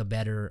fight, the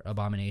better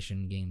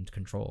Abomination gained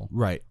control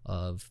Right.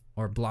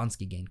 or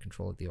Blonsky gained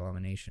control of the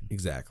Abomination.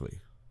 Exactly.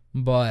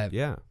 But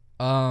Yeah.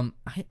 I'm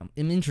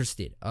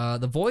interested.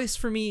 The voice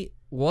for me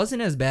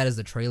wasn't as bad as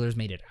the trailers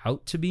made it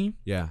out to be.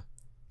 Yeah.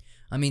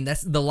 I mean,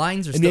 that's the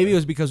lines are And still, maybe it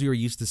was because we were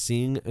used to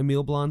seeing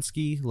Emil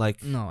Blonsky.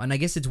 Like, no, and I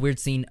guess it's weird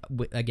seeing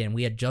again.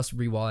 We had just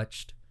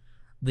rewatched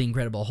The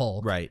Incredible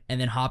Hulk, right. and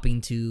then hopping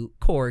to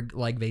Korg.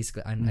 Like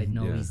basically, I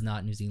know Yeah. he's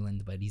not New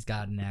Zealand, but he's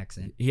got an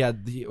accent. He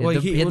had the,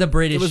 He had the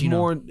British, It was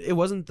more. It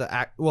wasn't the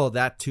act. Well,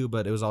 that too,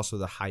 but it was also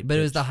the high. But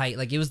it was pitch. the height,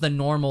 like it was the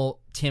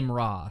normal Tim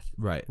Roth,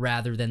 Right.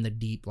 rather than the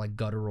deep, like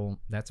guttural.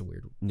 That's a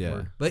weird Yeah.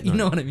 word, but you No,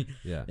 know what I mean.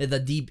 Yeah. The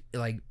deep,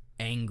 like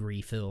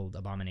angry filled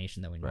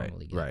Abomination that we Right.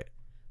 normally get. Right.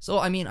 So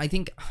I mean, I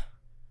think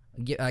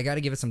I got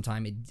to give it some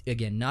time.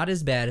 Again, not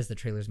as bad as the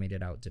trailers made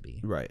it out to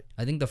be. Right.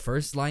 I think the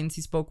first lines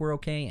he spoke were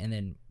okay, and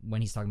then when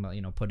he's talking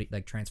about putting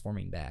like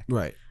transforming back,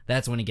 Right.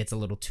 that's when it gets a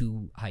little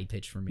too high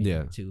pitched for me.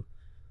 Yeah. Too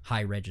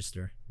high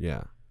register.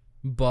 Yeah.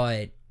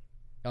 But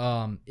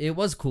it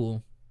was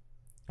cool,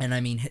 and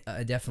I mean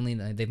definitely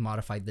they've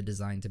modified the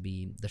design to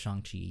be the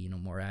Shang-Chi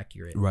more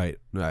accurate. Right.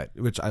 Right.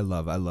 Which I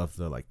love. I love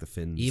the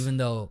fins. Even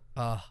though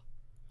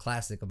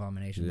classic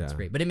Abomination looks Yeah,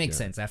 great, but it makes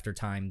yeah. sense. After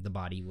time, the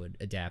body would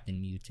adapt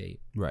and mutate.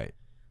 Right.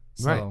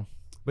 So Right.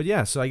 But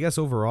yeah, so I guess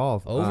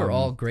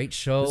overall, great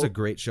show. it's a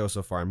great show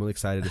so far. I'm really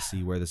excited to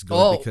see where this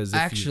goes. Because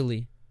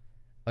actually,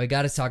 I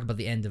got to talk about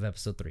the end of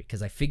episode 3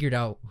 because I figured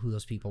out who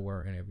those people were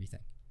and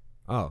everything.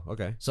 Oh,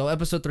 okay. So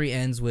episode 3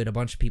 ends with a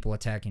bunch of people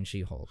attacking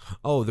She-Hulk.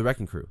 Oh, the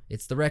Wrecking Crew.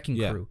 It's the Wrecking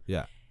Yeah. Crew,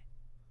 Yeah.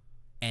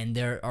 and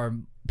there are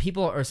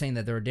people are saying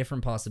that there are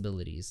different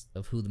possibilities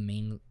of who the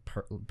main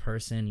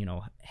person,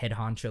 head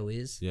honcho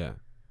is. Yeah.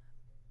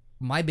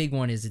 My big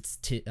one is it's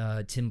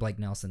Tim Blake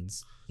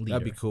Nelson's leader.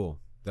 That'd be cool.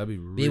 That'd be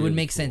really It would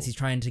make cool. sense. He's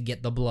trying to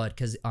get the blood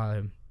because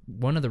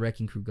one of the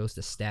Wrecking Crew goes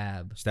to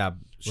stab Stab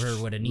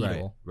her with a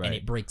needle, Right. and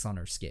it breaks on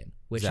her skin.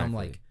 Which I'm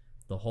Exactly. like,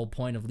 the whole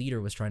point of Leader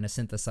was trying to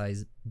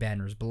synthesize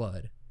Banner's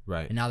blood.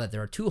 Right. And now that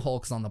there are 2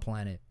 Hulks on the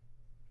planet,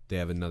 They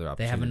have another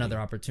opportunity. they have another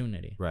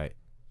opportunity. Right.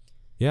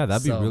 Yeah,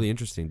 that'd be So, really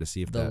interesting to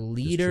see if The that is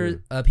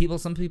leader, true.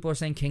 some people are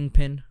saying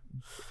Kingpin,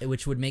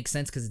 which would make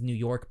sense because it's New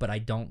York, but I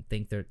don't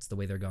think that's the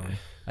way they're going.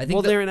 I think.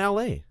 Well, they're in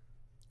L.A.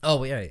 Oh,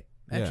 wait, right.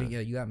 Actually, Yeah.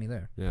 yeah, you got me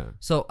there. Yeah.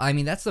 So I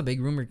mean, that's the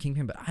big rumor,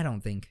 Kingpin, but I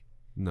don't think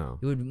No.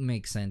 it would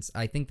make sense.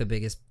 I think the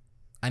biggest.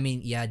 I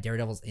mean, yeah,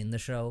 Daredevil's in the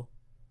show,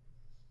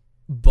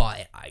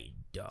 but I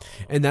don't.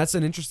 And that's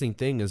an interesting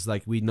thing is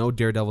like we know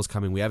Daredevil's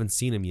coming. We haven't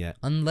seen him yet.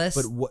 Unless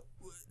But what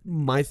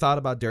my thought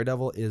about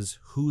Daredevil is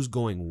who's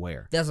going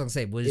where? that's what I'm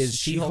saying. Was Is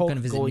She-Hulk She-Hulk going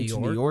to visit going New to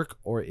York? New York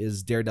or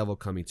is Daredevil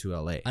coming to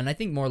L.A.? And I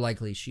think more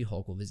likely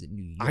She-Hulk will visit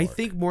New York. I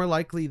think more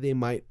likely they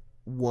might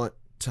want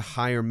to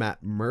hire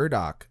Matt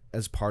Murdock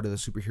as part of the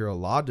superhero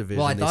law division.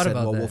 Well, I they thought said,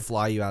 about well, that. we'll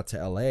fly you out to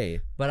L.A.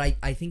 But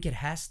I think it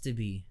has to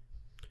be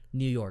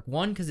New York.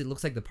 One, because it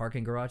looks like the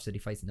parking garage that he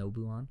fights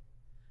Nobu on.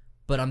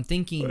 But I'm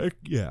thinking,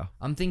 Yeah.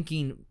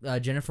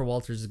 Jennifer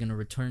Walters is going to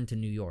return to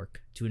New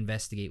York to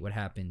investigate what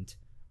happened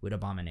with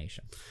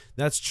Abomination.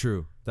 That's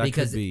true. That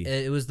because could be.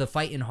 it was the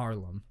fight in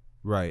Harlem.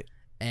 Right.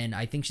 And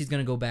I think she's going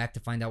to go back to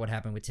find out what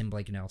happened with Tim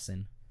Blake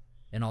Nelson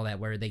and all that,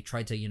 where they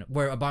tried to,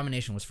 where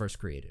Abomination was first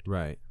created.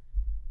 Right.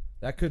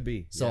 That could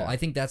be. So yeah. I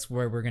think that's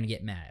where we're going to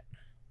get Matt.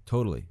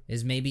 Totally.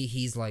 Is maybe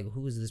he's like,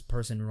 who is this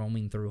person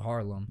roaming through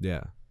Harlem?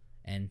 Yeah.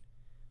 And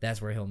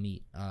that's where he'll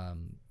meet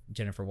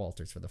Jennifer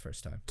Walters for the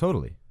first time.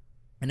 Totally.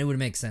 And it would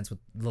make sense with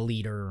the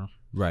leader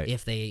Right.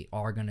 if they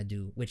are going to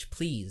do, which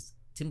please,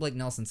 Tim Blake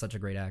Nelson's such a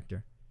great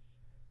actor.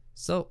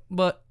 So,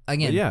 but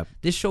again, But yeah.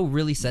 this show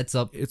really sets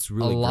up It's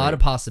really a lot great. of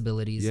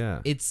possibilities.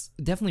 Yeah. It's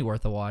definitely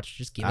worth a watch.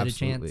 Just give it a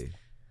chance. Absolutely.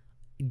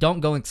 Don't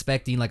go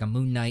expecting like a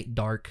Moon Knight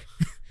dark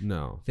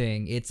No.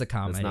 thing. It's a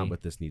comedy. That's not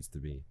what this needs to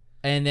be.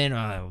 And then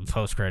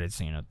post-credit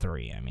scene of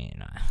 3. I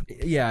mean,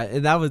 Yeah,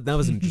 and that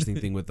was an interesting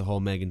thing with the whole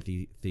Megan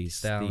Thee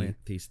Stallion.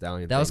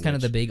 Stallion. that was thing, kind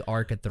of the which big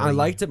arc at 3. I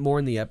liked it more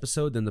in the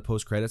episode than the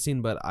post-credit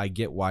scene, but I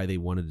get why they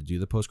wanted to do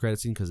the post-credit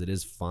scene because it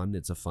is fun.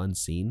 It's a fun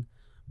scene,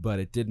 but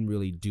it didn't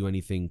really do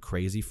anything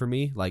crazy for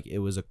me. Like it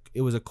was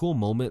a cool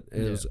moment.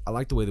 I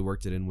liked the way they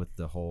worked it in with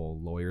the whole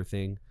lawyer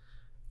thing,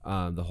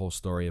 the whole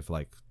story of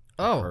like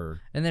her.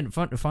 And then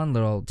fun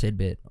little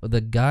tidbit. The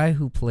guy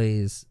who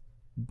plays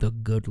the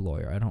good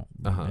lawyer. I don't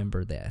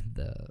remember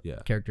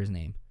the character's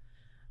name.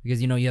 Because,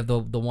 you have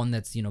the one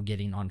that's,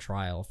 getting on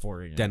trial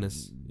for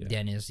Dennis.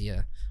 Dennis,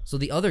 yeah. So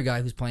the other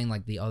guy who's playing,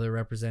 like, the other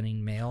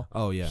representing male.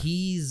 Oh, yeah.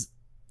 He's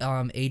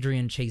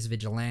Adrian Chase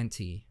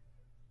Vigilante.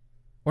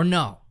 Or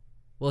no.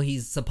 Well,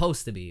 he's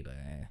supposed to be, but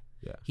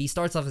yeah. He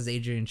starts off as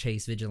Adrian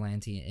Chase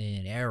Vigilante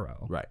in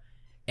Arrow. Right.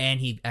 And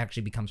he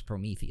actually becomes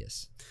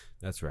Prometheus.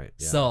 That's right.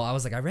 Yeah. So I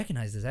was like, I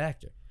recognize this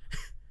actor.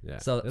 Yeah.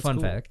 So that's fun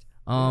cool. fact.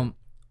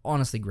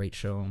 Honestly, great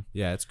show.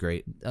 Yeah, it's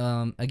great.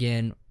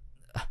 Again,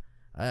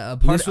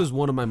 this was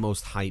one of my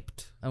most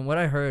hyped. And what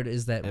I heard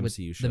is that MCU with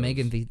shows. the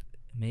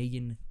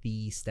Megan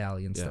the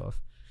Stallion stuff,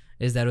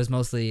 is that it was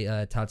mostly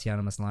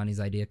Tatiana Maslany's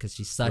idea because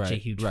she's such a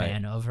huge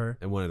fan of her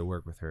and wanted to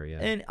work with her. Yeah,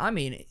 and I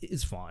mean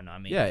it's fun. I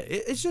mean, yeah,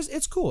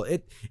 it's cool.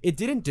 It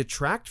didn't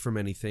detract from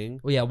anything.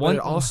 Well, yeah, but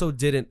it also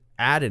didn't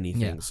add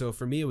anything. Yeah. So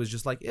for me, it was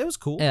just like it was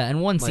cool. Yeah,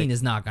 and one scene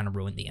is not gonna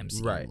ruin the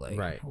MCU. Right, like,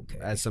 right. Okay.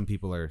 As some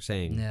people are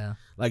saying. Yeah.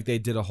 Like they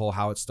did a whole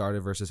how it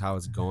started versus how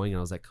it's going, and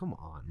I was like, come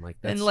on, like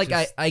that's and like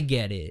just, I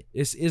get it.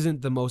 This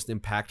isn't the most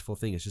impactful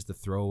thing. It's just a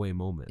throwaway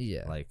moment.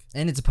 Yeah. Like,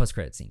 and it's a post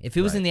credit scene. If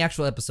it was in the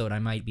actual episode, I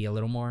might be a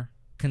little more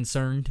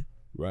concerned.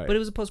 right. But it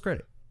was a post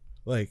credit.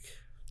 Like,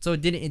 so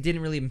it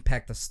didn't really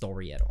impact the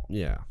story at all.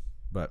 yeah.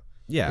 But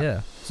yeah.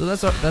 Yeah. So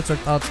that's our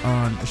thoughts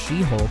on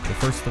She-Hulk, the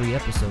first 3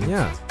 episodes.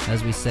 Yeah.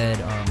 As we said,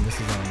 this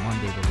is on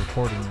Monday we're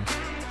recording this.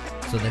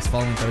 So this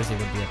following Thursday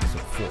would be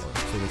episode 4.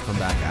 So we'll come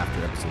back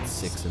after episode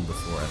 6 and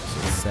before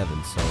episode 7.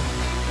 So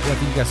yeah,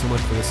 thank you guys so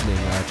much for listening.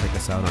 Check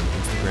us out on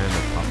Instagram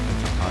at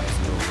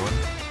popculturepod01.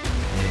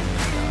 And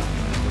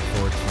look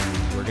forward to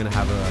we're gonna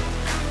try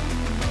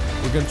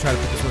to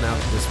put this one out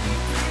this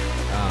week.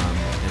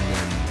 And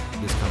then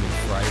this coming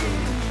Friday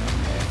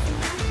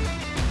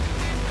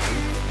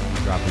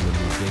dropping a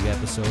new big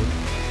episode.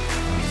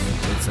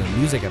 It's a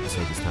music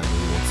episode this time, but we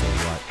won't say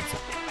what. It's a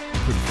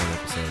pretty fun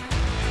episode.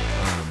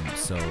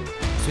 So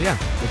yeah,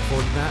 look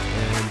forward to that,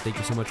 and thank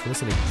you so much for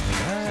listening.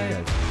 See you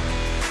guys.